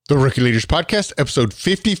The Rookie Leaders Podcast, episode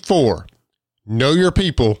 54. Know your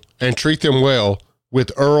people and treat them well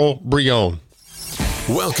with Earl Brion.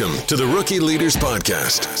 Welcome to the Rookie Leaders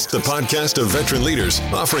Podcast, the podcast of veteran leaders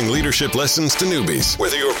offering leadership lessons to newbies.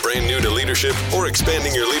 Whether you're brand new to leadership or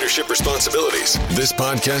expanding your leadership responsibilities, this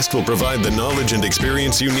podcast will provide the knowledge and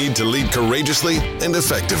experience you need to lead courageously and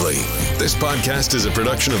effectively. This podcast is a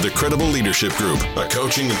production of the Credible Leadership Group, a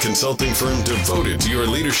coaching and consulting firm devoted to your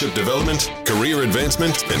leadership development, career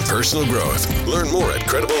advancement, and personal growth. Learn more at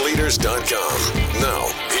CredibleLeaders.com. Now,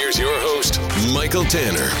 here's your host, Michael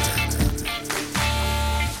Tanner.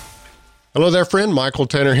 Hello there, friend. Michael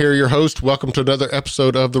Tanner here, your host. Welcome to another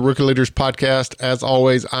episode of the Rookie Leaders Podcast. As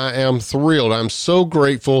always, I am thrilled. I'm so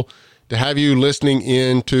grateful to have you listening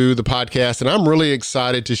into the podcast, and I'm really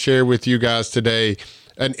excited to share with you guys today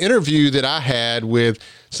an interview that I had with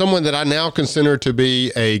someone that I now consider to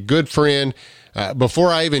be a good friend.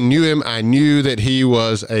 Before I even knew him, I knew that he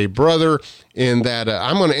was a brother, in that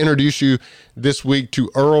I'm going to introduce you this week to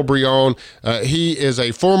Earl Brion. He is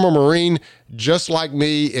a former Marine just like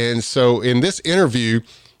me, and so in this interview,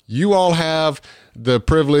 you all have the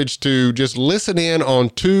privilege to just listen in on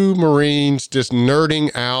two Marines just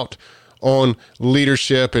nerding out on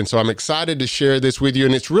leadership, and so I'm excited to share this with you,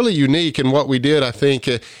 and it's really unique in what we did, I think,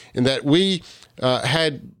 in that we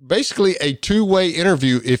had basically a two-way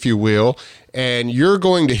interview, if you will, and you're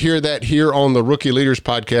going to hear that here on the Rookie Leaders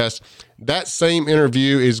Podcast. That same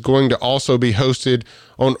interview is going to also be hosted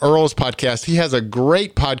on Earl's podcast. He has a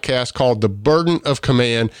great podcast called The Burden of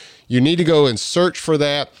Command. You need to go and search for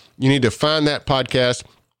that. You need to find that podcast.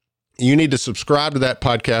 You need to subscribe to that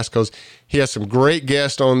podcast because he has some great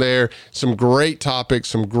guests on there, some great topics,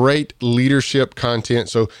 some great leadership content.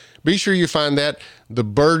 So be sure you find that, The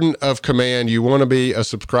Burden of Command. You want to be a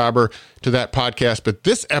subscriber to that podcast. But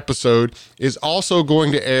this episode is also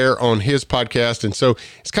going to air on his podcast. And so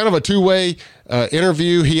it's kind of a two-way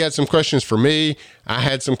interview. He had some questions for me. I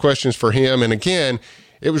had some questions for him. And again,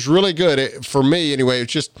 it was really good. For me, anyway,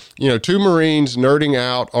 it's just, two Marines nerding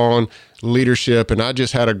out on leadership, and I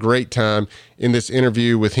just had a great time in this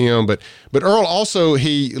interview with him. But Earl also,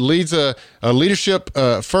 he leads a leadership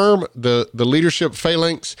firm, the Leadership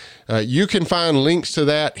Phalanx. You can find links to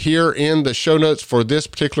that here in the show notes for this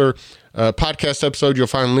particular podcast episode. You'll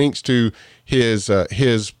find links to his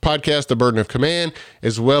podcast, The Burden of Command,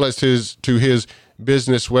 as well as his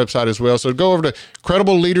business website as well. So go over to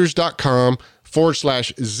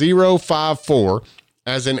CredibleLeaders.com/054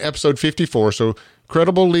 as in episode 54. So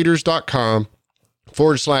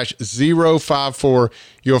CredibleLeaders.com/054.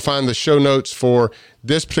 You'll find the show notes for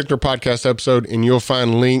this particular podcast episode, and you'll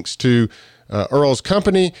find links to Earl's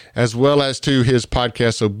company as well as to his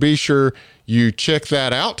podcast. So be sure you check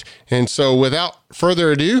that out. And so without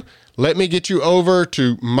further ado, let me get you over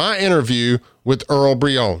to my interview with Earl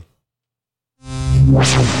Brion.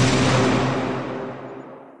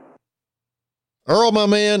 Earl, my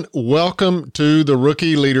man, welcome to the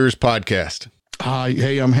Rookie Leaders Podcast.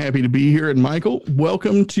 Hey, I'm happy to be here. And Michael,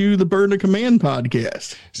 welcome to the Burden of Command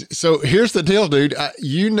podcast. So here's the deal, dude.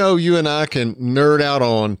 You and I can nerd out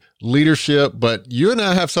on leadership, but you and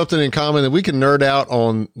I have something in common that we can nerd out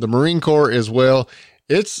on the Marine Corps as well.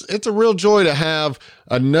 It's a real joy to have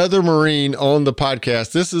another Marine on the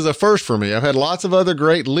podcast. This is a first for me. I've had lots of other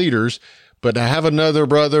great leaders, but to have another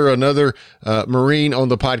brother, another Marine on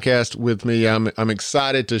the podcast with me, I'm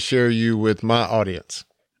excited to share you with my audience.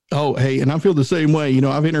 Oh, hey, and I feel the same way.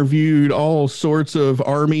 I've interviewed all sorts of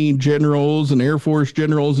Army generals and Air Force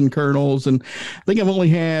generals and colonels, and I think I've only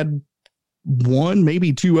had one,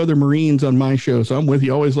 maybe two other Marines on my show. So I'm with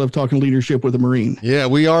you. Always love talking leadership with a Marine. Yeah,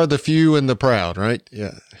 we are the few and the proud, right?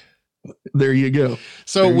 Yeah. There you go.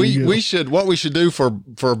 So we should do for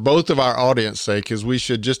both of our audience sake is we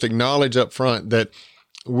should just acknowledge up front that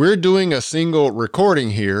we're doing a single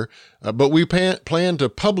recording here, but we plan to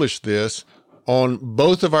publish this on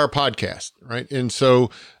both of our podcasts, right? And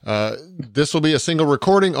so this will be a single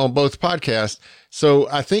recording on both podcasts. So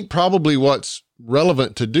I think probably what's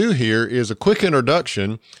relevant to do here is a quick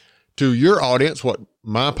introduction to your audience, what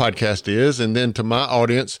my podcast is, and then to my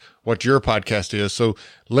audience, what your podcast is. So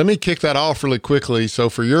let me kick that off really quickly. So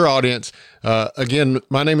for your audience, again,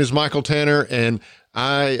 my name is Michael Tanner, and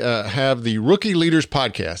I have the Rookie Leaders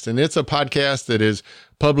Podcast, and it's a podcast that is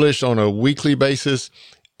published on a weekly basis,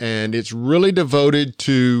 and it's really devoted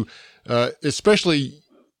to especially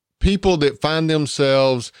people that find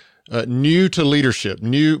themselves new to leadership,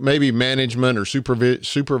 new maybe management or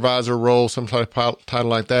supervisor role, some type of title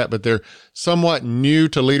like that, but they're somewhat new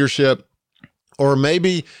to leadership, or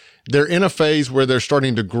maybe they're in a phase where they're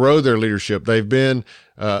starting to grow their leadership. They've been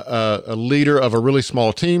a leader of a really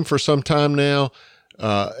small team for some time now.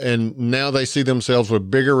 and now they see themselves with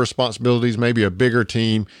bigger responsibilities, maybe a bigger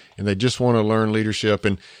team, and they just want to learn leadership.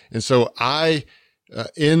 And so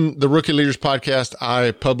in the Rookie Leaders podcast,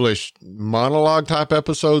 I publish monologue type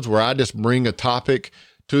episodes where I just bring a topic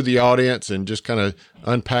to the audience and just kind of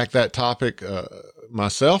unpack that topic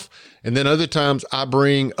myself. And then other times I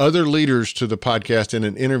bring other leaders to the podcast in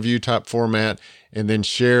an interview type format and then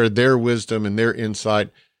share their wisdom and their insight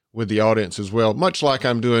with the audience as well, much like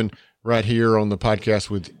I'm doing right here on the podcast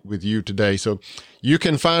with you today. So you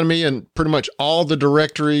can find me in pretty much all the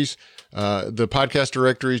directories, the podcast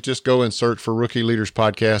directories. Just go and search for Rookie Leaders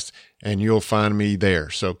Podcast and you'll find me there.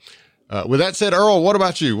 So with that said, Earl, what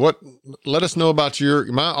about you? Let us know about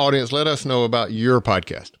my audience. Let us know about your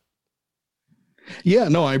podcast. Yeah,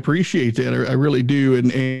 no, I appreciate that. I really do.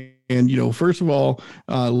 And, you know, first of all,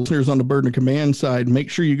 listeners on the Burden of Command side, make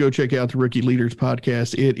sure you go check out the Rookie Leaders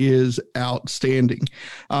podcast. It is outstanding.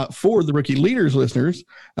 For the Rookie Leaders listeners,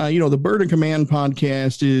 you know, the Burden of Command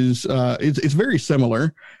podcast is, it's very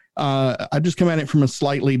similar. I just come at it from a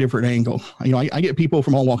slightly different angle. You know, I get people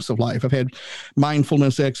from all walks of life. I've had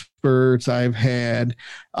mindfulness experts. I've had,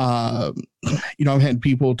 you know, I've had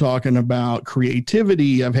people talking about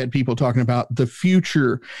creativity. I've had people talking about the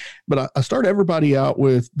future. But I start everybody out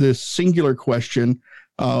with this singular question.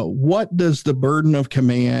 What does the burden of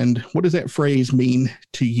command, what does that phrase mean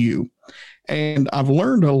to you? And I've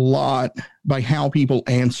learned a lot by how people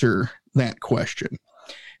answer that question.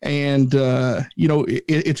 And, you know,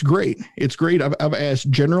 it's great. It's great. I've asked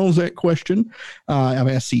generals that question. I've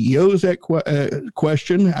asked CEOs that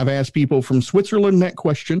question. I've asked people from Switzerland that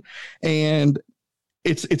question. And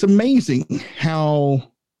it's amazing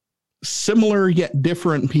how similar yet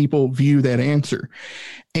different people view that answer.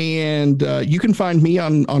 And you can find me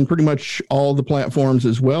on pretty much all the platforms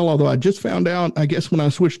as well. Although I just found out, I guess when I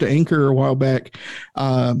switched to Anchor a while back,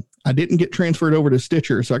 I didn't get transferred over to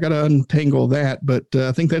Stitcher, so I got to untangle that. But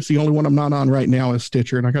I think that's the only one I'm not on right now is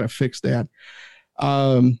Stitcher, and I got to fix that.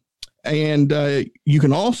 And you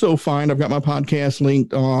can also find, I've got my podcast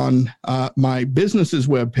linked on my business's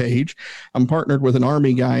webpage. I'm partnered with an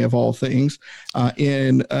Army guy of all things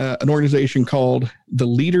in an organization called the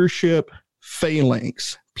Leadership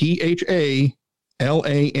Phalanx, PHALANX.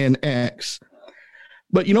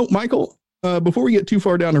 But, you know, Michael, before we get too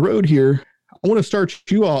far down the road here, I want to start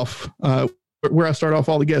you off where I start off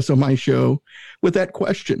all the guests on my show with that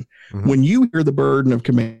question. Mm-hmm. When you hear the burden of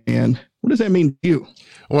command, what does that mean to you?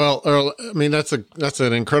 Well, Earl, I mean, that's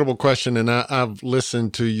an incredible question. And I've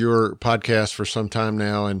listened to your podcast for some time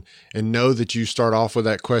now and know that you start off with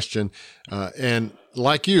that question. And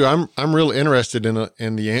like you, I'm real interested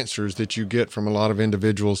in the answers that you get from a lot of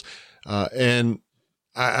individuals. And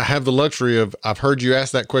I have the luxury of, I've heard you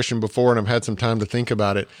ask that question before and I've had some time to think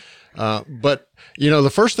about it. But you know, the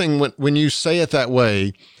first thing when you say it that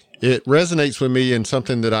way, it resonates with me in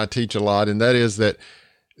something that I teach a lot. And that is that,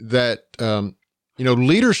 you know,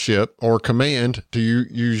 leadership or command, to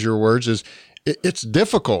use your words, is it's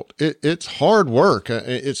difficult. It's hard work.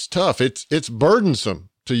 It's tough. It's burdensome,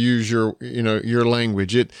 to use your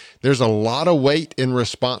language. There's a lot of weight and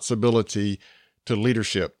responsibility to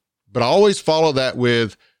leadership, but I always follow that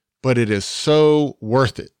with, but it is so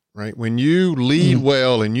worth it. Right? When you lead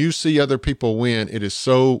well and you see other people win, it is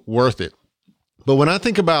so worth it. But when I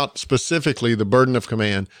think about specifically the burden of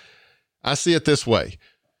command, I see it this way.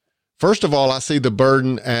 First of all, I see the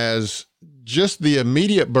burden as just the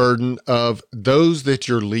immediate burden of those that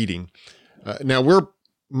you're leading. Now, we're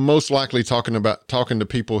most likely talking to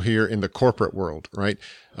people here in the corporate world, right?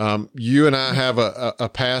 You and I have a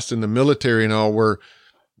past in the military and all where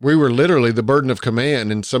we were literally the burden of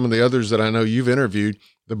command, and some of the others that I know you've interviewed,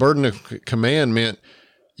 the burden of command meant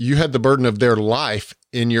you had the burden of their life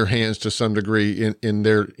in your hands to some degree in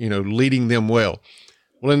their, you know, leading them well.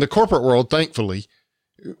 Well, in the corporate world, thankfully,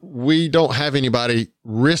 we don't have anybody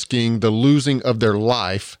risking the losing of their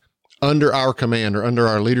life under our command or under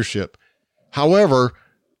our leadership. However,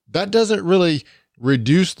 that doesn't really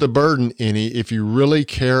reduce the burden any if you really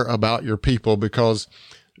care about your people, because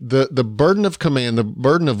the burden of command, the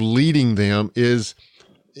burden of leading them is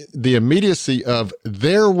the immediacy of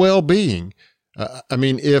their well-being. I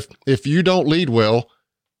mean, if you don't lead well,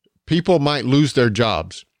 people might lose their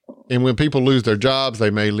jobs. And when people lose their jobs, they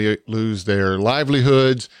may lose their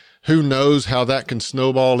livelihoods. Who knows how that can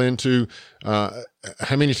snowball into, how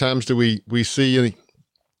many times do we see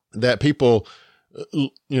that people,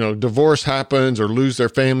 you know, divorce happens or lose their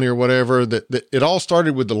family or whatever, that it all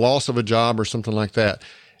started with the loss of a job or something like that.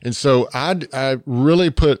 And so I really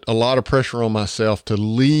put a lot of pressure on myself to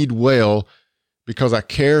lead well because I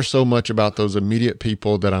care so much about those immediate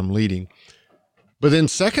people that I'm leading. But then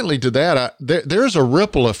secondly to that, there's a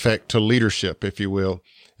ripple effect to leadership, if you will.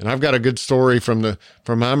 And I've got a good story from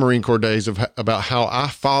my Marine Corps days about how I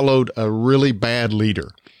followed a really bad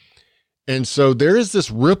leader. And so there is this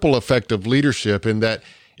ripple effect of leadership in that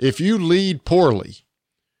if you lead poorly,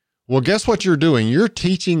 well, guess what you're doing? You're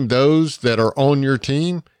teaching those that are on your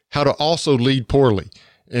team how to also lead poorly.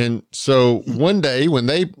 And so one day when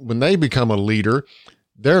they become a leader,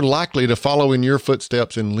 they're likely to follow in your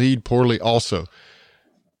footsteps and lead poorly also.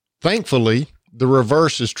 Thankfully, the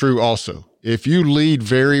reverse is true also. If you lead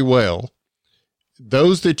very well,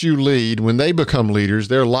 those that you lead, when they become leaders,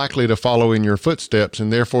 they're likely to follow in your footsteps.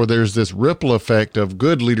 And therefore, there's this ripple effect of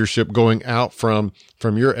good leadership going out from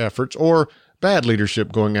your efforts, or bad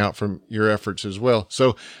leadership going out from your efforts as well.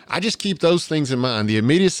 So I just keep those things in mind. The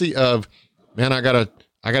immediacy of, man, I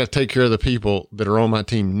gotta take care of the people that are on my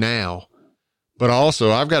team now, but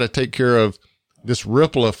also I've got to take care of this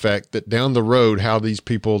ripple effect that down the road, how these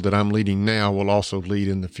people that I'm leading now will also lead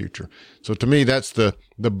in the future. So to me, that's the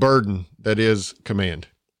burden that is command.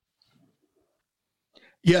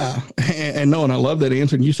 Yeah. And I love that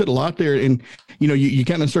answer. And you said a lot there, and, you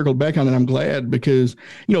kind of circled back on it. I'm glad because,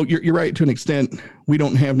 you're right to an extent. We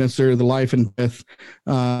don't have necessarily the life and death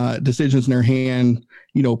decisions in our hand,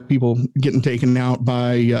 people getting taken out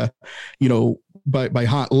by, by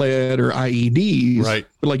hot lead or IEDs. Right.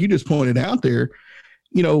 But like you just pointed out there,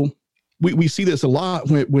 we see this a lot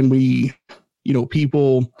when we,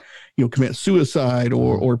 people, commit suicide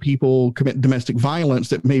or people commit domestic violence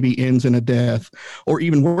that maybe ends in a death, or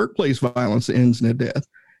even workplace violence that ends in a death.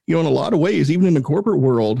 In a lot of ways, even in the corporate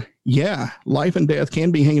world, life and death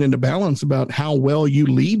can be hanging into balance about how well you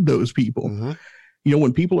lead those people. Mm-hmm.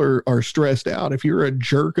 When people are stressed out, if you're a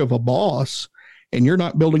jerk of a boss and you're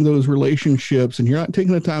not building those relationships and you're not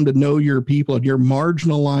taking the time to know your people, and you're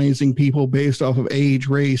marginalizing people based off of age,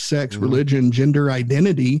 race, sex, mm-hmm. religion, gender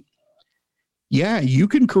identity, you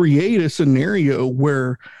can create a scenario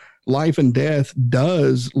where life and death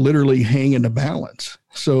does literally hang in a balance.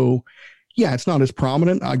 So, it's not as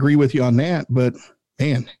prominent. I agree with you on that, but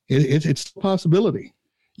man, it's a possibility.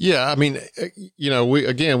 Yeah. I mean,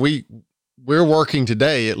 we're working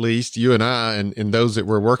today, at least you and I, and those that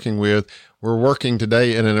we're working with, we're working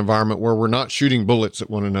today in an environment where we're not shooting bullets at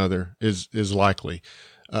one another is likely.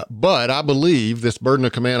 But I believe this burden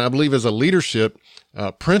of command, as a leadership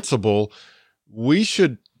principle, we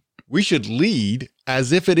should lead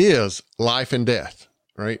as if it is life and death,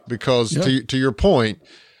 right? Because to your point,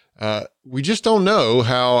 we just don't know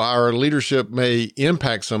how our leadership may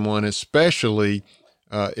impact someone, especially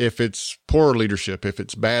if it's poor leadership, if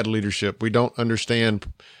it's bad leadership. We don't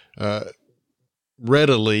understand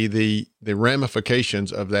readily the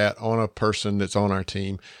ramifications of that on a person that's on our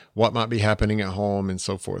team, what might be happening at home and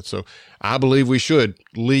so forth. So I believe we should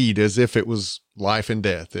lead as if it was life and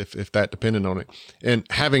death, if that depended on it. And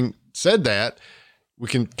having said that, we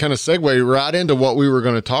can kind of segue right into what we were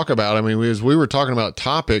going to talk about. I mean, as we were talking about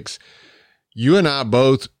topics, you and I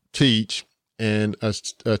both teach, and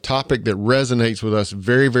a topic that resonates with us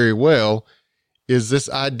very, very well is this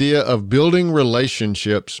idea of building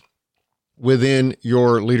relationships within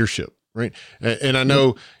your leadership, right? And I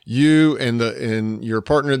know you and your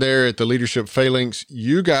partner there at the Leadership Phalanx,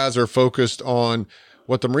 you guys are focused on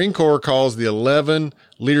what the Marine Corps calls the 11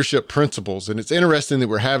 leadership principles. And it's interesting that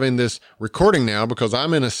we're having this recording now because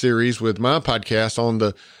I'm in a series with my podcast on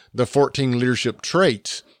the 14 leadership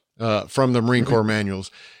traits from the Marine Corps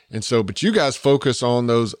manuals. And so, but you guys focus on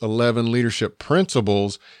those 11 leadership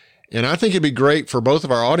principles. And I think it'd be great for both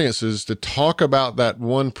of our audiences to talk about that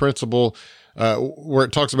one principle where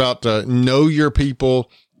it talks about know your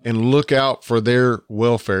people and look out for their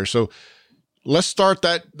welfare. So let's start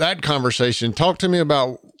that conversation. Talk to me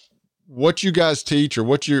about what you guys teach, or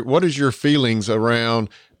what is your feelings around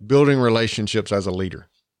building relationships as a leader?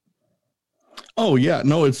 Oh yeah,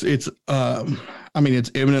 no, it's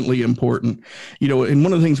eminently important, and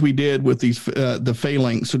one of the things we did with these, the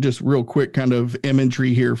Phalanx, so just real quick kind of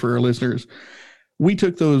imagery here for our listeners, we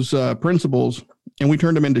took those principles and we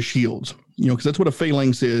turned them into shields, because that's what a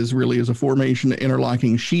Phalanx is, really, is a formation of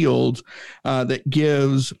interlocking shields that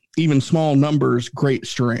gives even small numbers great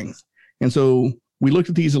strength. And so we looked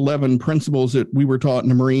at these 11 principles that we were taught in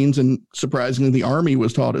the Marines, and surprisingly, the Army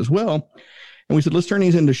was taught as well. And we said, let's turn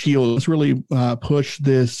these into shields. Let's really push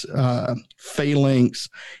this Phalanx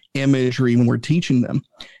imagery when we're teaching them.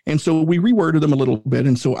 And so we reworded them a little bit.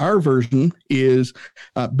 And so our version is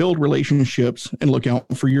build relationships and look out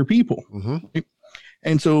for your people. Mm-hmm.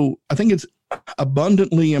 And so I think it's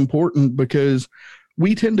abundantly important because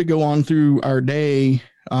we tend to go on through our day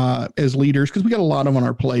as leaders, because we got a lot on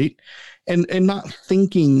our plate, and not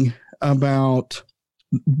thinking about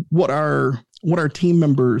what our team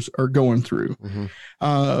members are going through.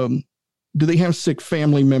 Do they have sick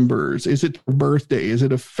family members? Is it their birthday? Is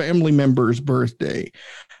it a family member's birthday?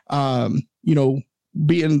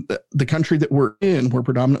 Being the country that we're in, we're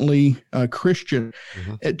predominantly Christian.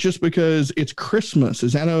 Just because it's Christmas,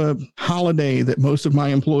 is that a holiday that most of my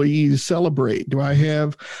employees celebrate? Do I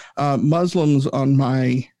have Muslims on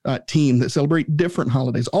my team that celebrate different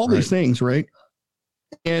holidays? All these things, right?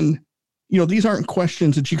 And, these aren't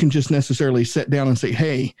questions that you can just necessarily sit down and say,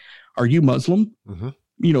 hey, are you Muslim?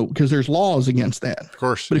 Because there's laws against that. Of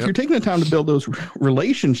course. But if you're taking the time to build those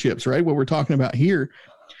relationships, right, what we're talking about here,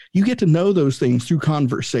 you get to know those things through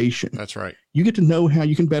conversation. That's right. You get to know how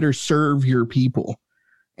you can better serve your people.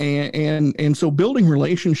 And so building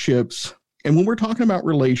relationships, and when we're talking about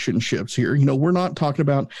relationships here, we're not talking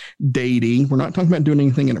about dating. We're not talking about doing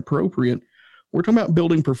anything inappropriate. We're talking about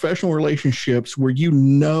building professional relationships where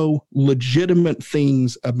legitimate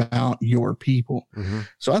things about your people.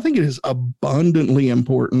 So I think it is abundantly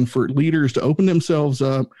important for leaders to open themselves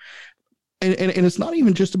up. And it's not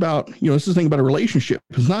even just about, this is the thing about a relationship.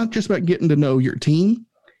 It's not just about getting to know your team.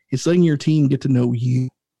 It's letting your team get to know you.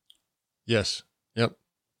 Yes. Yep.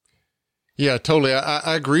 Yeah, totally.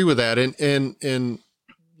 I agree with that. And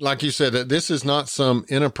like you said, that this is not some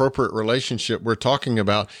inappropriate relationship we're talking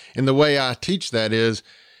about. And the way I teach that is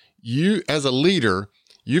you, as a leader,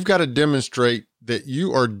 you've got to demonstrate that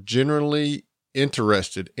you are genuinely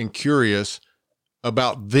interested and curious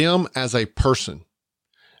about them as a person.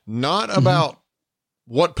 Not about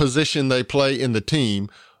what position they play in the team,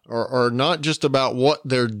 or not just about what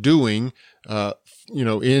they're doing,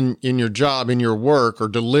 in your job, in your work, or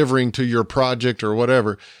delivering to your project or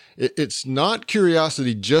whatever. It's not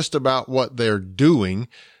curiosity just about what they're doing,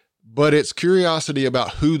 but it's curiosity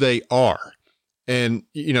about who they are. And,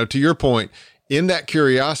 to your point, in that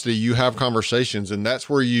curiosity, you have conversations, and that's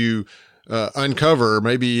where you uncover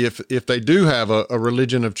maybe if they do have a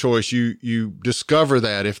religion of choice, you discover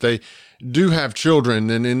that. If they do have children,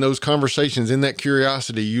 and in those conversations, in that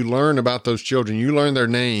curiosity, you learn about those children, you learn their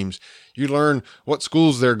names, you learn what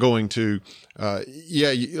schools they're going to.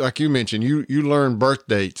 Like you mentioned, you learn birth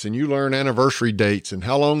dates, and you learn anniversary dates, and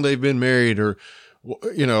how long they've been married, or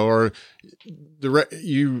you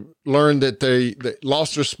learn that they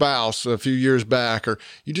lost their spouse a few years back, or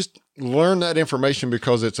you just learn that information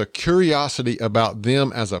because it's a curiosity about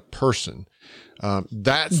them as a person.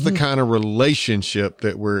 That's the kind of relationship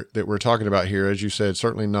that we're talking about here. As you said,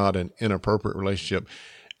 certainly not an inappropriate relationship.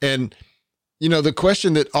 And, the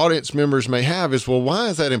question that audience members may have is, well, why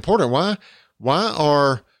is that important? Why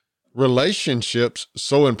are relationships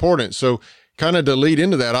so important? So kind of to lead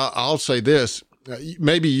into that, I'll say this.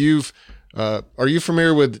 Maybe are you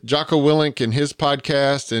familiar with Jocko Willink and his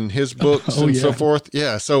podcast and his books so forth?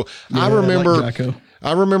 Yeah. So I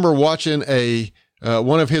remember watching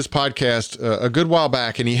one of his podcasts a good while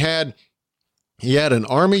back, and he had an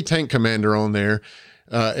Army tank commander on there.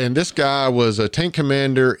 And this guy was a tank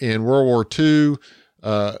commander in World War II,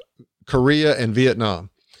 Korea, and Vietnam.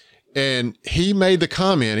 And he made the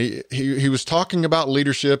comment, he was talking about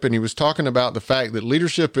leadership, and he was talking about the fact that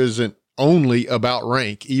leadership isn't only about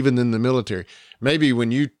rank, even in the military. Maybe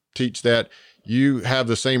when you teach that, you have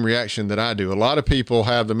the same reaction that I do. A lot of people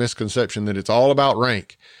have the misconception that it's all about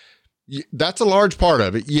rank. That's a large part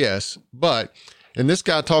of it, yes. And this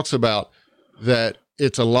guy talks about that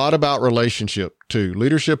it's a lot about relationship too.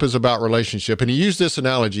 Leadership is about relationship. And he used this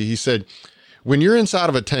analogy. He said, when you're inside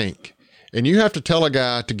of a tank and you have to tell a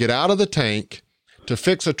guy to get out of the tank to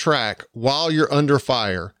fix a track while you're under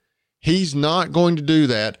fire, he's not going to do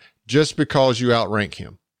that just because you outrank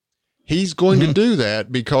him. He's going to do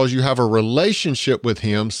that because you have a relationship with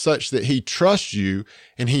him such that he trusts you,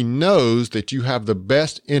 and he knows that you have the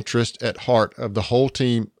best interest at heart of the whole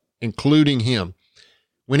team, including him.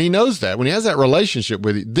 When he knows that, when he has that relationship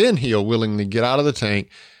with you, then he'll willingly get out of the tank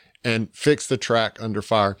and fix the track under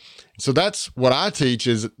fire. So that's what I teach,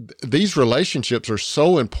 is these relationships are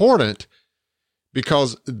so important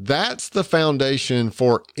because that's the foundation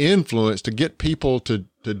for influence, to get people to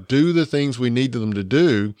do the things we need them to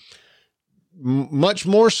do, much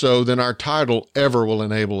more so than our title ever will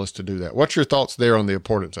enable us to do that. What's your thoughts there on the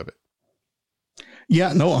importance of it?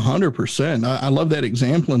 Yeah, no, 100%. I love that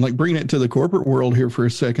example. And like bringing it to the corporate world here for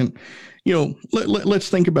a second, let's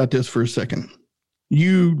think about this for a second.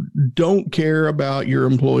 You don't care about your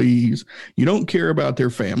employees. You don't care about their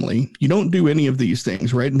family. You don't do any of these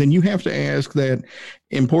things, right? And then you have to ask that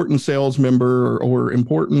important sales member or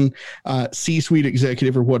important C-suite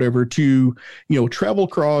executive or whatever to, travel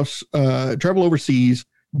overseas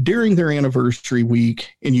during their anniversary week,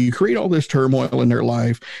 and you create all this turmoil in their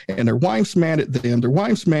life, and their wife's mad at them, their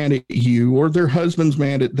wife's mad at you, or their husband's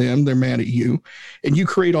mad at them, they're mad at you, and you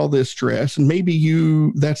create all this stress, and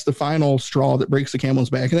maybe that's the final straw that breaks the camel's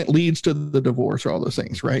back, and that leads to the divorce or all those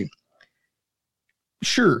things, right?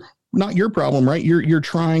 Sure, not your problem, right? You're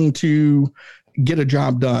trying to get a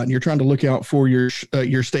job done. You're trying to look out for your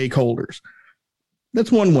stakeholders. That's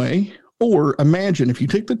one way. Or imagine if you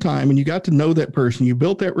took the time and you got to know that person, you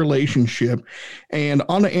built that relationship, and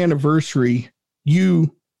on the anniversary,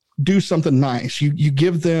 you do something nice. You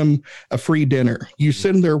give them a free dinner. You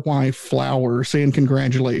send their wife flowers saying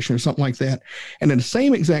congratulations or something like that. And then the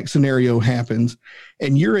same exact scenario happens,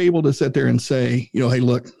 and you're able to sit there and say, hey,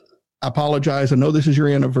 look, I apologize. I know this is your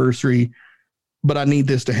anniversary, but I need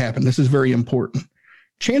this to happen. This is very important.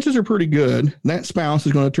 Chances are pretty good that spouse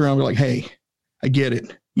is going to turn around and be like, hey, I get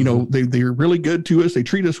it. They're really good to us. They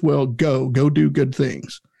treat us well. Go do good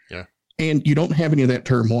things. Yeah. And you don't have any of that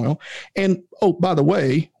turmoil. And, oh, by the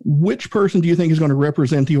way, which person do you think is going to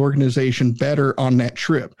represent the organization better on that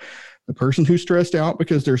trip? The person who's stressed out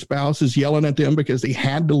because their spouse is yelling at them because they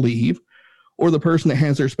had to leave, or the person that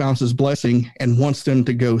has their spouse's blessing and wants them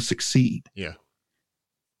to go succeed? Yeah.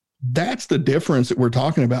 That's the difference that we're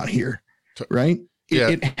talking about here, right? Yeah.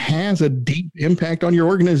 It has a deep impact on your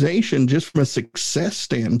organization just from a success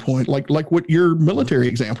standpoint, like what your military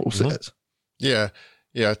example says. Yeah.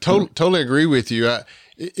 Totally agree with you.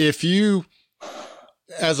 If you,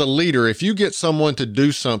 as a leader, if you get someone to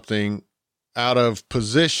do something out of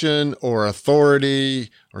position or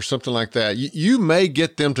authority or something like that, you may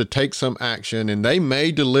get them to take some action, and they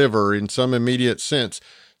may deliver in some immediate sense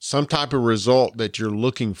some type of result that you're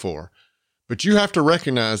looking for. But you have to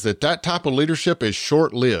recognize that type of leadership is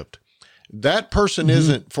short-lived. That person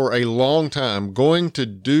isn't for a long time going to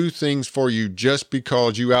do things for you just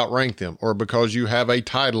because you outrank them or because you have a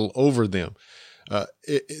title over them.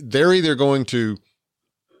 They're either going to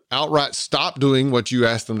outright stop doing what you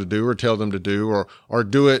ask them to do or tell them to do, or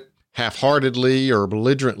do it half-heartedly or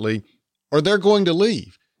belligerently, or they're going to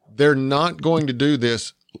leave. They're not going to do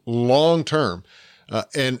this long-term.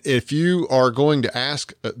 And if you are going to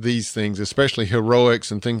ask these things, especially heroics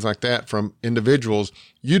and things like that from individuals,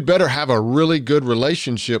 you'd better have a really good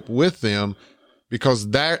relationship with them, because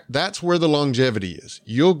that's where the longevity is.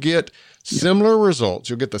 You'll get similar results.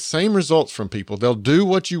 You'll get the same results from people. They'll do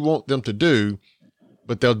what you want them to do,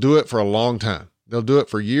 but they'll do it for a long time. They'll do it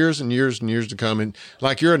for years and years and years to come. And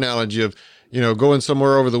like your analogy of, going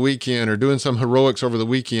somewhere over the weekend or doing some heroics over the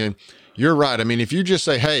weekend, you're right. I mean, if you just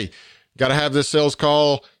say, hey, got to have this sales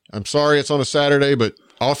call, I'm sorry it's on a Saturday, but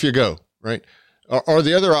off you go, right? Or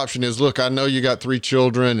the other option is, look, I know you got 3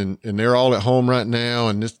 children and they're all at home right now,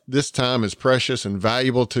 and this time is precious and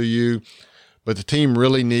valuable to you, but the team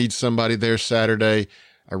really needs somebody there Saturday.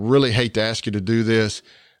 I really hate to ask you to do this.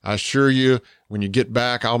 I assure you, when you get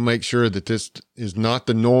back, I'll make sure that this is not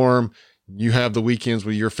the norm. You have the weekends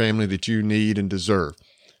with your family that you need and deserve.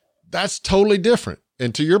 That's totally different.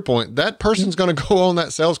 And to your point, that person's going to go on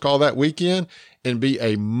that sales call that weekend and be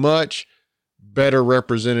a much better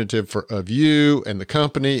representative of you and the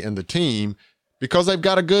company and the team, because they've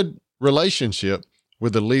got a good relationship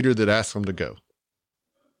with the leader that asked them to go.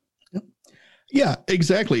 Yeah,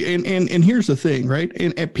 exactly. And here's the thing, right?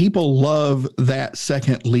 And people love that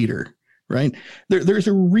second leader, right? There's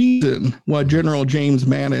a reason why General James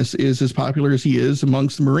Mattis is as popular as he is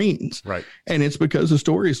amongst the Marines. Right. And it's because of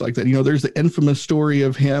stories like that. There's the infamous story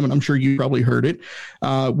of him, and I'm sure you probably heard it,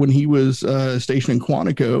 when he was stationed in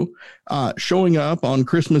Quantico, showing up on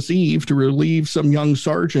Christmas Eve to relieve some young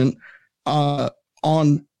sergeant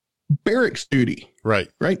on barracks duty. Right.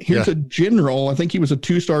 Here's a general. I think he was a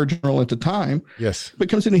 2-star general at the time. Yes. But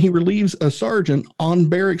comes in and he relieves a sergeant on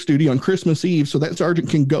barracks duty on Christmas Eve, so that sergeant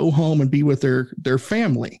can go home and be with their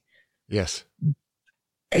family. Yes.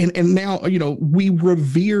 And now, we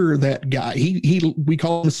revere that guy. We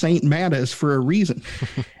call him Saint Mattis for a reason.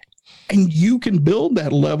 And you can build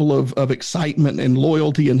that level of excitement and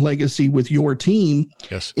loyalty and legacy with your team.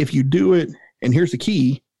 Yes. If you do it, and here's the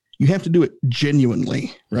key, you have to do it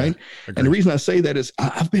genuinely, right? Yeah, and the reason I say that is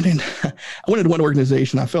I went into one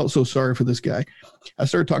organization. I felt so sorry for this guy. I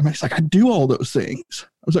started talking about, he's like, I do all those things.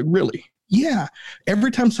 I was like, really? Yeah.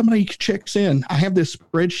 Every time somebody checks in, I have this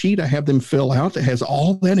spreadsheet I have them fill out that has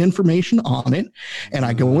all that information on it. And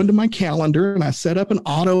I go into my calendar and I set up an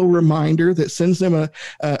auto reminder that sends them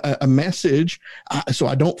a message so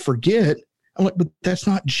I don't forget. I'm like, but that's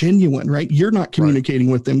not genuine, right? You're not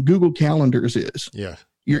communicating with them. Google Calendars is. Yeah.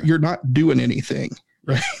 You're not doing anything,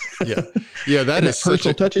 right? Yeah. That is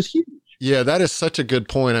personal touch is huge. Yeah, that is such a good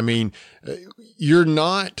point. I mean, you're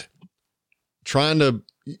not trying to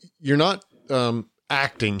you're not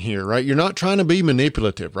acting here, right? You're not trying to be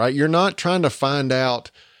manipulative, right? You're not trying to find out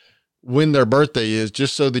when their birthday is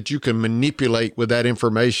just so that you can manipulate with that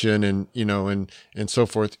information and, and so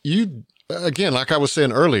forth. You, again, like I was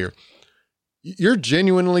saying earlier, you're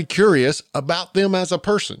genuinely curious about them as a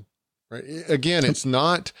person, right? Again, it's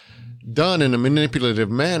not done in a manipulative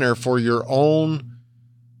manner for your own,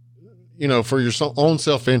 for your own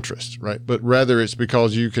self-interest, right? But rather it's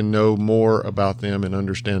because you can know more about them and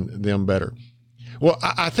understand them better. Well,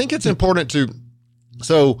 I think it's important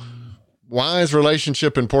so why is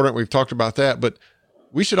relationship important? We've talked about that, but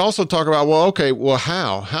we should also talk about,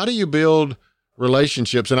 how do you build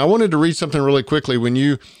relationships? And I wanted to read something really quickly. When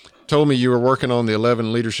you told me you were working on the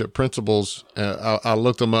 11 leadership principles, I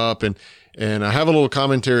looked them up and I have a little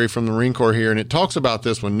commentary from the Marine Corps here, and it talks about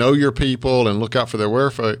this one: know your people and look out for their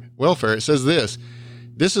welfare. It says this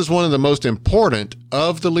is one of the most important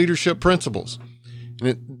of the leadership principles.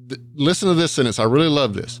 And listen to this sentence. I really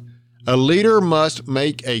love this. A leader must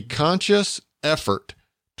make a conscious effort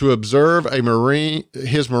to observe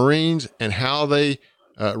his Marines and how they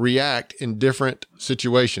react in different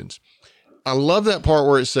situations. I love that part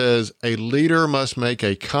where it says a leader must make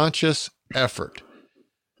a conscious effort,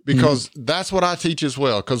 because that's what I teach as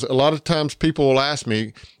well. Because a lot of times people will ask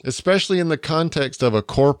me, especially in the context of a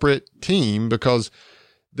corporate team, because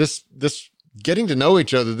this getting to know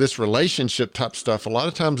each other, this relationship type stuff, a lot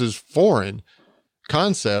of times is foreign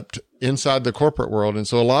concept inside the corporate world. And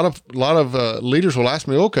so a lot of leaders will ask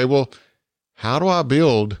me, okay, well, how do I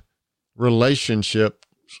build relationship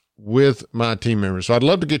with my team members? So I'd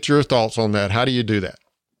love to get your thoughts on that. How do you do that?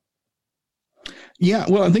 Yeah,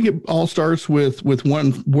 well, I think it all starts with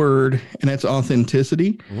one word, and that's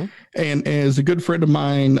authenticity. Mm-hmm. And as a good friend of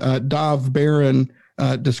mine, Dov Baron,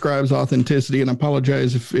 describes authenticity, and I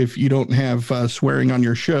apologize if you don't have swearing on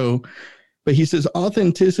your show, but he says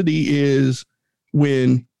authenticity is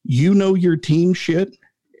when you know your team shit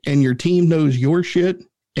and your team knows your shit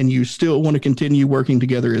and you still want to continue working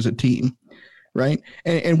together as a team. Right.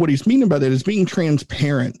 And what he's meaning by that is being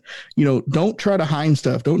transparent. Don't try to hide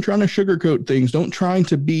stuff. Don't try to sugarcoat things. Don't try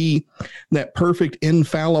to be that perfect,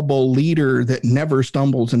 infallible leader that never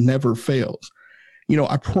stumbles and never fails.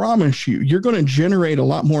 I promise you're going to generate a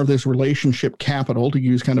lot more of this relationship capital, to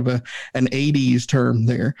use kind of an 80s term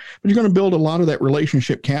there, but you're going to build a lot of that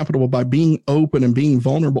relationship capital by being open and being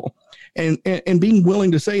vulnerable and being willing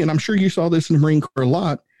to say, and I'm sure you saw this in the Marine Corps a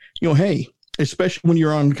lot, hey, especially when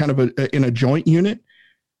you're on kind of in a joint unit,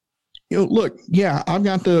 look, yeah, I've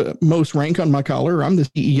got the most rank on my collar. I'm the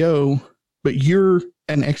CEO, but you're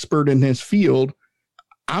an expert in this field.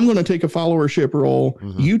 I'm going to take a followership role.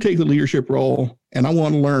 Mm-hmm. You take the leadership role, and I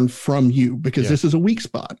want to learn from you because this is a weak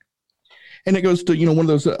spot. And it goes to, one of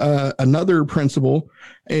those, another principle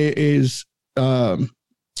is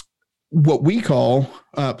what we call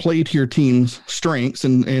play to your team's strengths.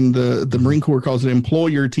 And the Marine Corps calls it employ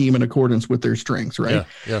your team in accordance with their strengths, right?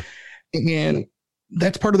 Yeah. And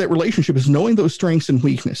that's part of that relationship, is knowing those strengths and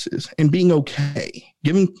weaknesses and being okay,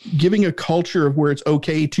 giving a culture of where it's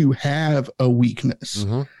okay to have a weakness,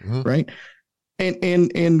 right?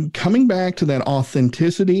 And coming back to that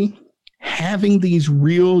authenticity, having these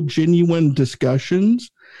real, genuine discussions.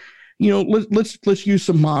 Let's use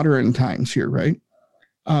some modern times here, right?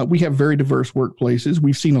 We have very diverse workplaces.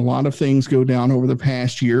 We've seen a lot of things go down over the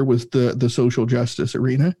past year with the social justice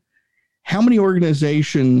arena. How many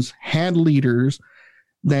organizations had leaders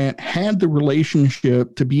that had the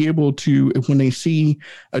relationship to be able to, when they see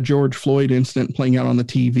a George Floyd incident playing out on the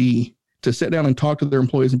TV, to sit down and talk to their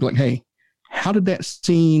employees and be like, hey, how did that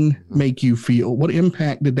scene make you feel? What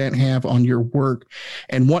impact did that have on your work?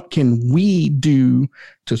 And what can we do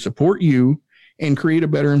to support you and create a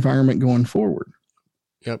better environment going forward?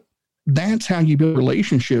 Yep. That's how you build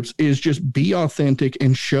relationships, is just be authentic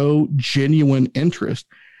and show genuine interest.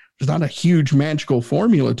 There's not a huge magical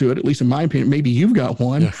formula to it, at least in my opinion. Maybe you've got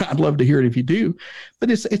one. Yeah. I'd love to hear it if you do,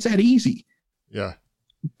 but it's that easy. Yeah.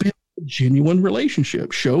 Build a genuine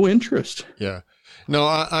relationship, show interest. Yeah. No,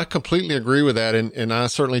 I completely agree with that. And I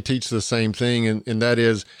certainly teach the same thing. And that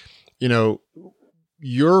is,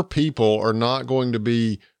 your people are not going to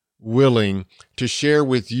be willing to share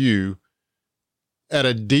with you at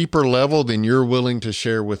a deeper level than you're willing to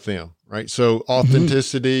share with them. Right. So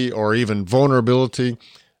authenticity or even vulnerability.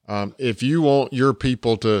 If you want your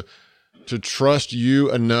people to trust you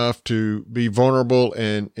enough to be vulnerable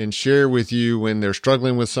and share with you when they're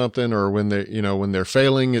struggling with something, or when they're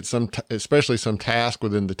failing at especially some task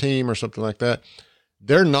within the team or something like that,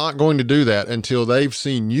 they're not going to do that until they've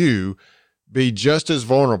seen you be just as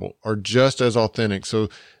vulnerable or just as authentic. So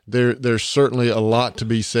there's certainly a lot to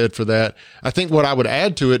be said for that. I think what I would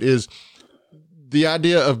add to it is the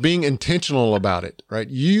idea of being intentional about it, right?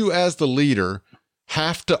 You as the leader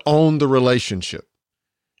have to own the relationship,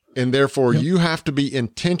 and therefore you have to be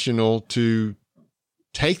intentional to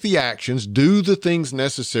take the actions, do the things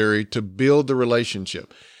necessary to build the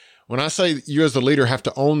relationship. When I say you as the leader have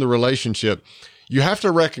to own the relationship, you have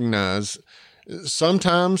to recognize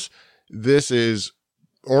sometimes this is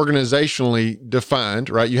organizationally defined,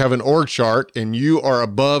 right? You have an org chart and you are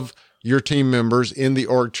above your team members in the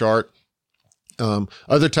org chart.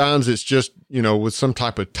 Other times it's just, with some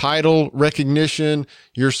type of title recognition,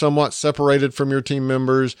 you're somewhat separated from your team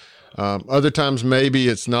members. Other times maybe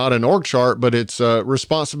it's not an org chart, but it's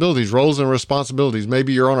responsibilities, roles and responsibilities.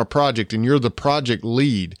 Maybe you're on a project and you're the project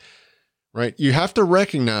lead, right? You have to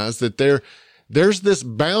recognize that there's this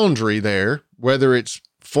boundary there, whether it's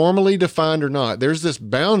formally defined or not. There's this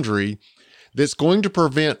boundary that's going to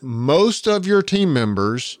prevent most of your team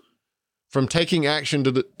members from taking action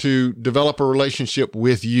to develop a relationship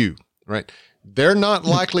with you, right? They're not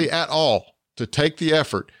likely at all to take the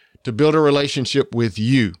effort to build a relationship with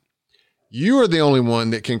you. You are the only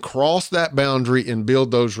one that can cross that boundary and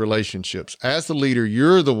build those relationships. As the leader,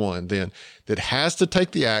 you're the one then that has to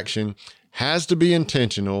take the action, has to be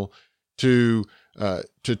intentional to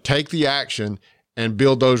take the action and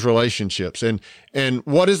build those relationships. And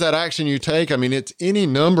what is that action you take? I mean, it's any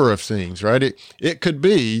number of things, right? It could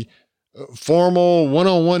be formal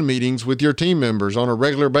one-on-one meetings with your team members on a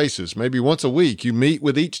regular basis. Maybe once a week, you meet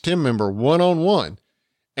with each team member one-on-one.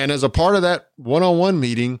 And as a part of that one-on-one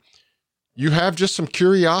meeting, you have just some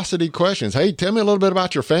curiosity questions. Hey, tell me a little bit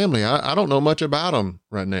about your family. I don't know much about them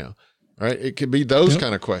right now, right? It could be those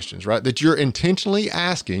kind of questions, right? That you're intentionally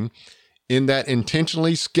asking in that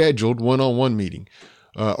intentionally scheduled one-on-one meeting.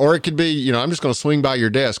 Or it could be, I'm just going to swing by your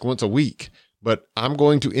desk once a week, but I'm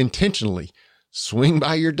going to intentionally swing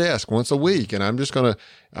by your desk once a week. And I'm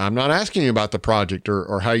not asking you about the project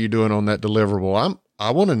or how you're doing on that deliverable.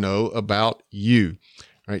 I want to know about you,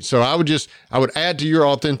 right? So I would add to your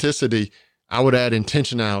authenticity, I would add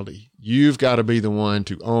intentionality. You've got to be the one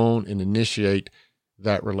to own and initiate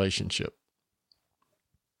that relationship.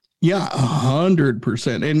 Yeah,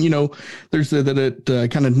 100%. And, there's that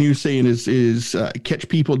kind of new saying is catch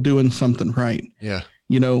people doing something right. Yeah.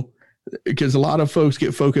 Because a lot of folks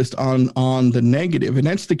get focused on the negative, and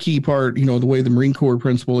that's the key part. The way the Marine Corps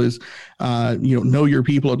principle is, know your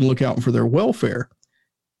people and look out for their welfare.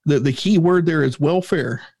 The key word there is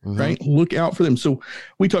welfare, right? Look out for them. So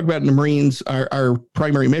we talk about in the Marines, our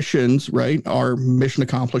primary missions, right? Our mission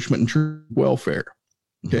accomplishment and true welfare.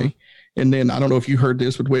 Okay. And then I don't know if you heard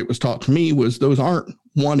this, but the way it was taught to me was those aren't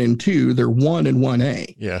 1 and 2, they're 1 and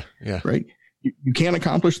 1A. Yeah. Yeah. Right. You can't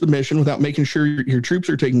accomplish the mission without making sure your troops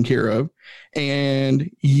are taken care of.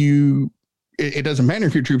 And it doesn't matter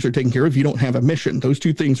if your troops are taken care of, you don't have a mission. Those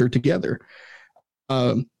two things are together.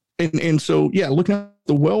 And so, yeah, looking at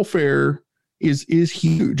the welfare is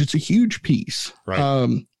huge. It's a huge piece. Right.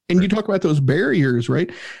 And you talk about those barriers,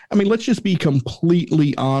 right? I mean, let's just be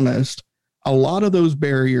completely honest. A lot of those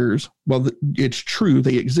barriers, well, it's true,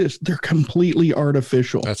 they exist. They're completely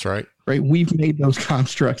artificial. That's right. Right. We've made those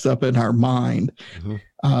constructs up in our mind.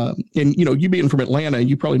 And, you being from Atlanta,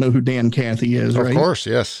 you probably know who Dan Cathy is, right? Of course.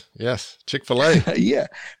 Yes. Yes. Chick-fil-A. Yeah.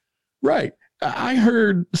 Right. I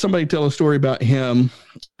heard somebody tell a story about him.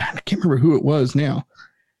 I can't remember who it was now,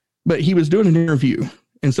 but he was doing an interview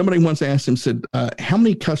and somebody once asked him, said, how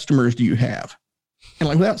many customers do you have? And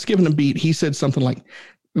without skipping a beat, he said something like,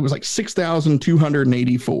 it was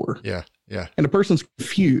 6,284. Yeah. Yeah. And the person's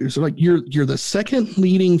confused. They're like, you're the second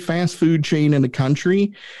leading fast food chain in the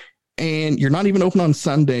country, and you're not even open on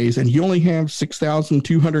Sundays, and you only have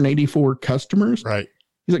 6,284 customers. Right.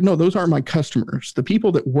 He's like, no, those aren't my customers. The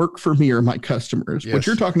people that work for me are my customers. Yes. What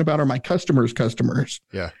you're talking about are my customers' customers.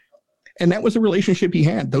 Yeah. And that was the relationship he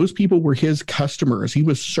had. Those people were his customers. He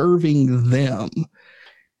was serving them.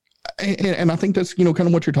 And I think that's, kind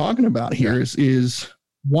of what you're talking about here is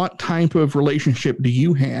what type of relationship do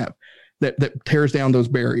you have that tears down those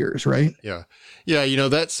barriers, right? Yeah. Yeah.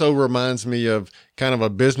 That so reminds me of kind of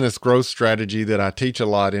a business growth strategy that I teach a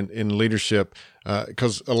lot in leadership,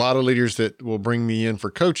 because a lot of leaders that will bring me in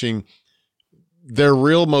for coaching, their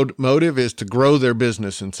real motive is to grow their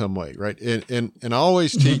business in some way, right? And I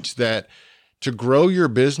always teach that to grow your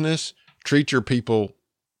business, treat your people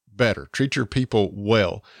better, treat your people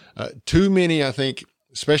well. Too many, I think,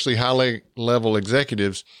 especially high level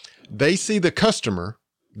executives, they see the customer,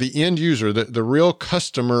 the end user, the real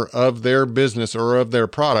customer of their business or of their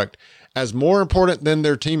product as more important than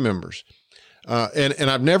their team members. And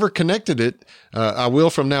I've never connected it. I will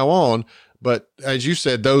from now on. But as you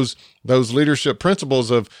said, those leadership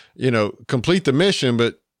principles of, complete the mission,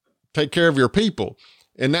 but take care of your people.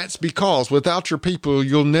 And that's because without your people,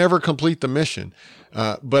 you'll never complete the mission.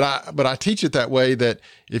 But I teach it that way, that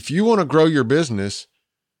if you want to grow your business,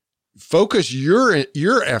 focus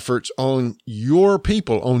your efforts on your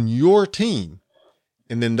people, on your team,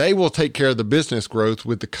 and then they will take care of the business growth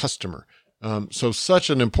with the customer. So such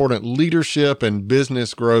an important leadership and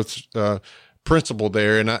business growth principle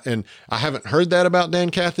there. And I haven't heard that about Dan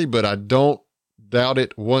Cathy, but I don't doubt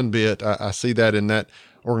it one bit. I see that in that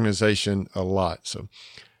organization a lot. So,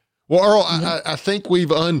 well, Earl, I think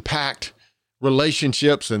we've unpacked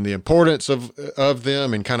relationships and the importance of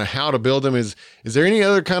them and kind of how to build them. Is there any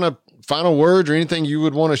other kind of final words or anything you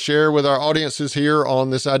would want to share with our audiences here on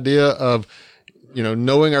this idea of,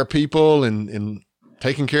 knowing our people and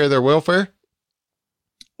taking care of their welfare?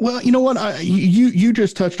 Well, you know what? You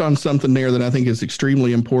just touched on something there that I think is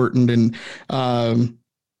extremely important. And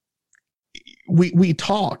we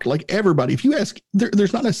talk like everybody. If you ask,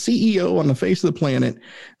 there's not a CEO on the face of the planet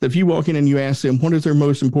that if you walk in and you ask them, what is their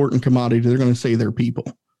most important commodity, they're going to say their people,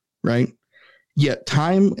 right? Yet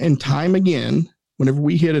time and time again, whenever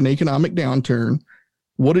we hit an economic downturn,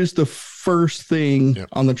 what is the first thing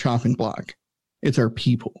on the chopping block? It's our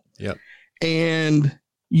people. Yep. And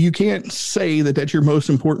you can't say that that's your most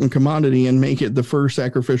important commodity and make it the first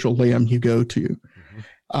sacrificial lamb you go to. Mm-hmm.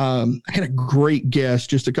 I had a great guest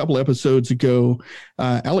just a couple episodes ago,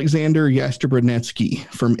 Alexander Yastrobranetsky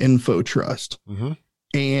from InfoTrust. Mm-hmm.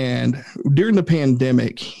 And during the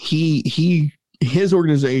pandemic, his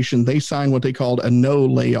organization, they signed what they called a no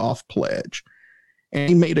layoff pledge. And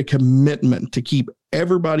he made a commitment to keep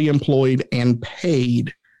everybody employed and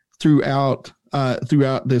paid throughout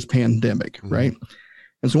this pandemic, mm-hmm. right?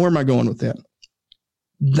 And so where am I going with that?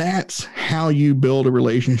 That's how you build a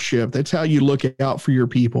relationship. That's how you look out for your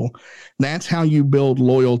people. That's how you build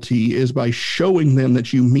loyalty, is by showing them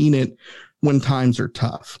that you mean it when times are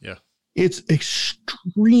tough. Yeah. It's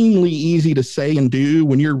extremely easy to say and do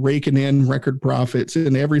when you're raking in record profits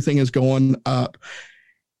and everything is going up.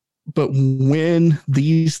 But when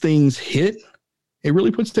these things hit, it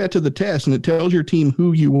really puts that to the test, and it tells your team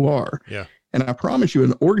who you are. Yeah. And I promise you,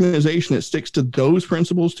 an organization that sticks to those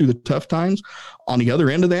principles through the tough times, on the other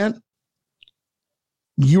end of that,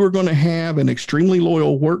 you are going to have an extremely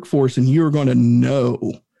loyal workforce, and you are going to know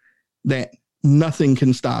that nothing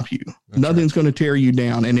can stop you. That's Nothing's right. going to tear you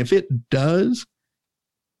down. And if it does,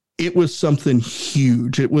 it was something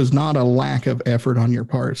huge. It was not a lack of effort on your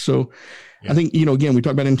part. So I think, again, we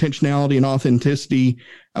talk about intentionality and authenticity.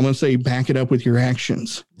 I'm going to say back it up with your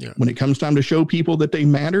actions. Yeah. When it comes time to show people that they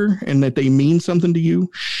matter and that they mean something to you,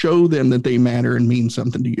 show them that they matter and mean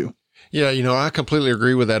something to you. Yeah. I completely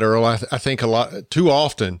agree with that, Earl. I think too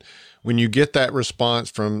often when you get that response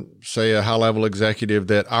from, say, a high level executive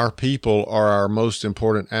that our people are our most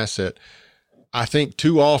important asset, I think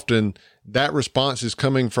too often that response is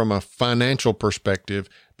coming from a financial perspective,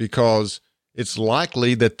 because it's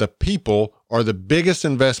likely that the people are the biggest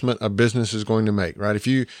investment a business is going to make, right? If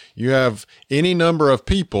you have any number of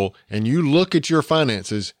people and you look at your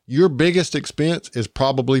finances, your biggest expense is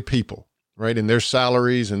probably people, right? And their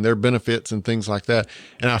salaries and their benefits and things like that.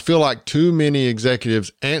 And I feel like too many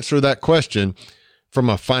executives answer that question from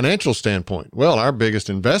a financial standpoint. Well, our biggest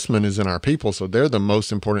investment is in our people, so they're the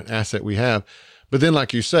most important asset we have. But then,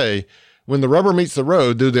 like you say, when the rubber meets the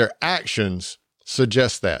road, do their actions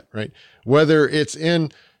suggest that, right? Whether it's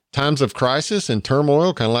in times of crisis and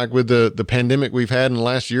turmoil, kind of like with the pandemic we've had in the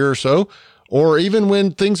last year or so, or even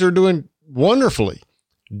when things are doing wonderfully,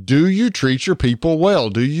 do you treat your people well?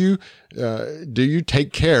 Do you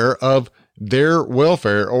take care of their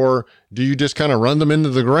welfare, or do you just kind of run them into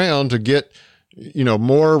the ground to get,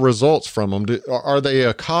 more results from them? Are they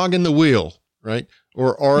a cog in the wheel, right?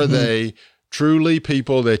 Or are mm-hmm. they truly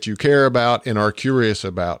people that you care about and are curious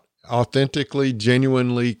about? Authentically,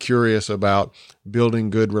 genuinely curious about building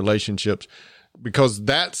good relationships, because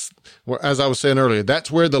that's, as I was saying earlier,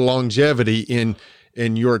 that's where the longevity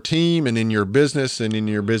in your team and in your business and in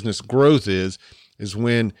your business growth is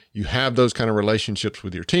when you have those kind of relationships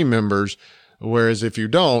with your team members. Whereas if you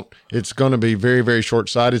don't, it's going to be very, very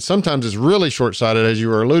short-sighted. Sometimes it's really short-sighted, as you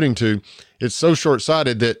were alluding to. It's so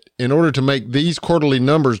short-sighted that in order to make these quarterly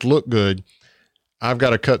numbers look good, I've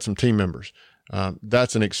got to cut some team members.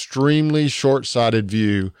 That's an extremely short-sighted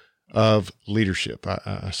view of leadership.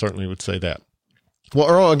 I certainly would say that. Well,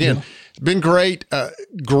 Earl, again, It's been great.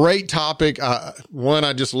 Great topic. One,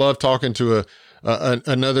 I just love talking to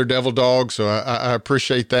another devil dog, so I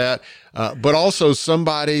appreciate that. But also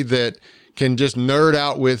somebody that can just nerd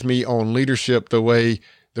out with me on leadership the way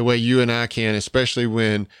you and I can, especially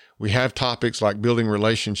when we have topics like building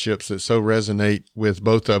relationships that so resonate with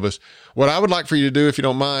both of us. What I would like for you to do, if you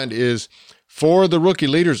don't mind, is for the Rookie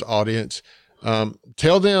Leaders audience,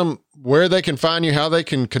 tell them where they can find you, how they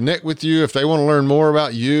can connect with you, if they want to learn more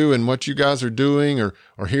about you and what you guys are doing, or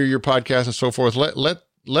hear your podcast and so forth.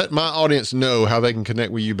 Let my audience know how they can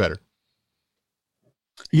connect with you better.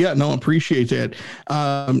 Yeah, no, appreciate that.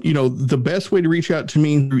 The best way to reach out to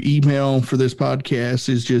me through email for this podcast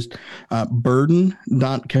is just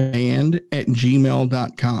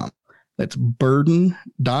burden.command@gmail.com. That's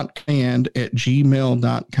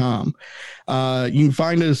burden.command@gmail.com. You can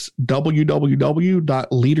find us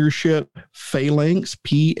www.leadershipphalanx,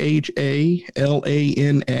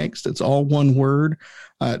 PHALANX, that's all one word,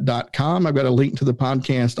 .com. I've got a link to the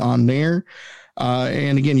podcast on there.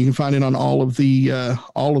 And again, you can find it on all of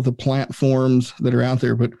the platforms that are out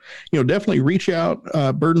there, but, definitely reach out,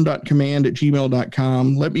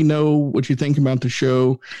 burden.command@gmail.com. Let me know what you think about the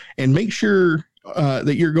show, and make sure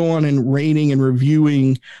that you're going and rating and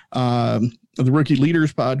reviewing the Rookie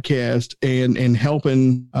Leaders podcast and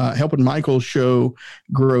helping Michael's show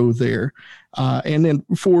grow there. And then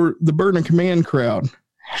for the Burden of Command crowd,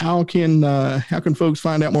 how can folks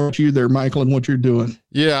find out more about you there, Michael, and what you're doing?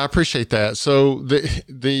 Yeah, I appreciate that. So the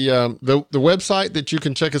website that you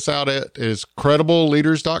can check us out at is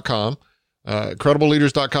credibleleaders.com.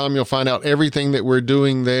 Credibleleaders.com. You'll find out everything that we're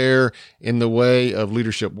doing there in the way of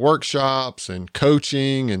leadership workshops and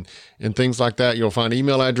coaching and things like that. You'll find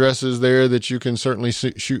email addresses there that you can certainly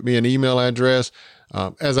shoot me an email address.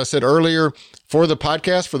 As I said earlier, for the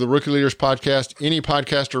podcast, for the Rookie Leaders podcast, any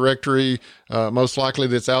podcast directory, most likely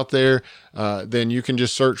that's out there, then you can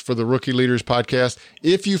just search for the Rookie Leaders podcast.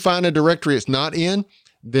 If you find a directory it's not in,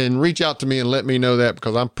 then reach out to me and let me know that,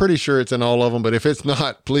 because I'm pretty sure it's in all of them. But if it's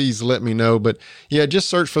not, please let me know. But yeah, just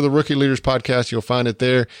search for the Rookie Leaders podcast. You'll find it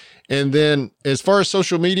there. And then as far as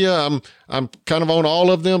social media, I'm kind of on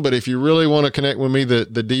all of them. But if you really want to connect with me the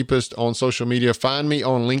deepest on social media, find me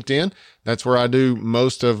on LinkedIn. That's where I do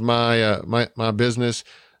most of my business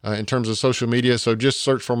in terms of social media. So just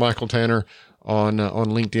search for Michael Tanner on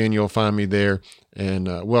LinkedIn. You'll find me there, and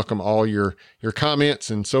welcome all your comments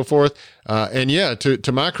and so forth. And yeah,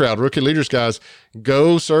 to my crowd, Rookie Leaders guys,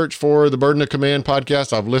 go search for the Burden of Command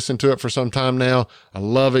podcast. I've listened to it for some time now. I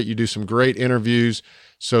love it. You do some great interviews.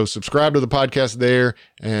 So subscribe to the podcast there.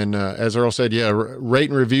 And as Earl said, yeah,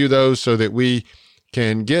 rate and review those so that we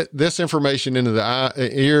can get this information into the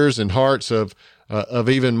ears and hearts of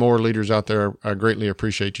even more leaders out there. I greatly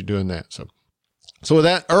appreciate you doing that. So with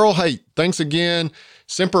that, Earl, hey, thanks again.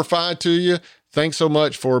 Semper Fi to you. Thanks so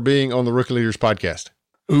much for being on the Rookie Leaders podcast.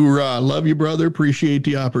 Hoorah. Love you, brother. Appreciate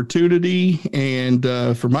the opportunity. And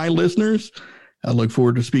for my listeners, I look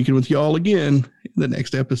forward to speaking with you all again in the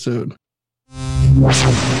next episode. All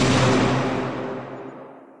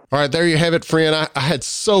right, there you have it, friend. I had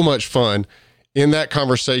so much fun in that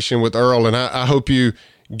conversation with Earl, and I hope you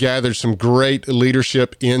gathered some great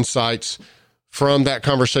leadership insights from that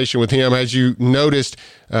conversation with him. As you noticed,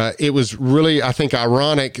 it was really, I think,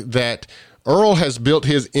 ironic that Earl has built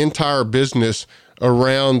his entire business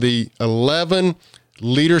around the 11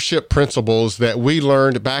 leadership principles that we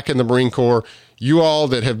learned back in the Marine Corps. You all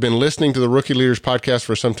that have been listening to the Rookie Leaders podcast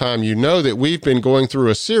for some time, you know that we've been going through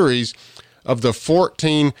a series of the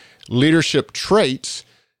 14 leadership traits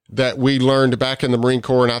that we learned back in the Marine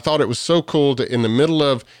Corps. And I thought it was so cool to, in the middle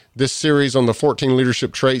of this series on the 14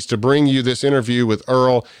 leadership traits, to bring you this interview with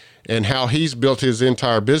Earl and how he's built his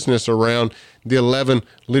entire business around the 11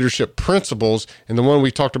 leadership principles. And the one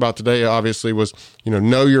we talked about today, obviously, was,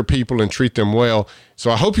 know your people and treat them well.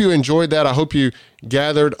 So I hope you enjoyed that. I hope you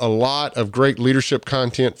gathered a lot of great leadership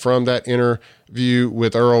content from that interview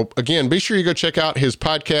with Earl. Again, be sure you go check out his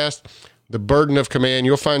podcast, The Burden of Command.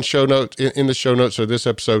 You'll find show notes in the show notes of this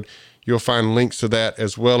episode. You'll find links to that,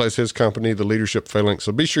 as well as his company, the Leadership Phalanx.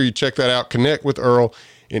 So be sure you check that out. Connect with Earl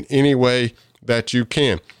in any way that you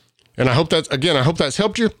can. And I hope that's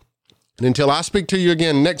helped you. And until I speak to you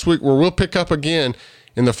again next week, where we'll pick up again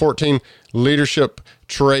in the 14 leadership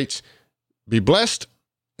traits, be blessed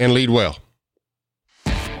and lead well.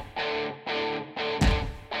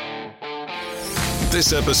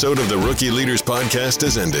 This episode of the Rookie Leaders Podcast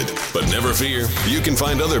has ended, but never fear, you can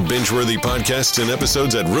find other binge-worthy podcasts and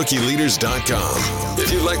episodes at rookieleaders.com. If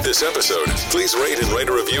you like this episode, please rate and write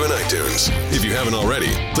a review in iTunes. If you haven't already,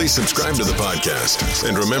 please subscribe to the podcast.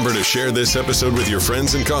 And remember to share this episode with your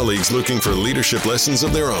friends and colleagues looking for leadership lessons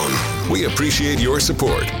of their own. We appreciate your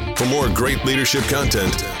support. For more great leadership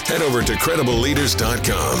content, head over to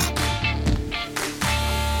credibleleaders.com.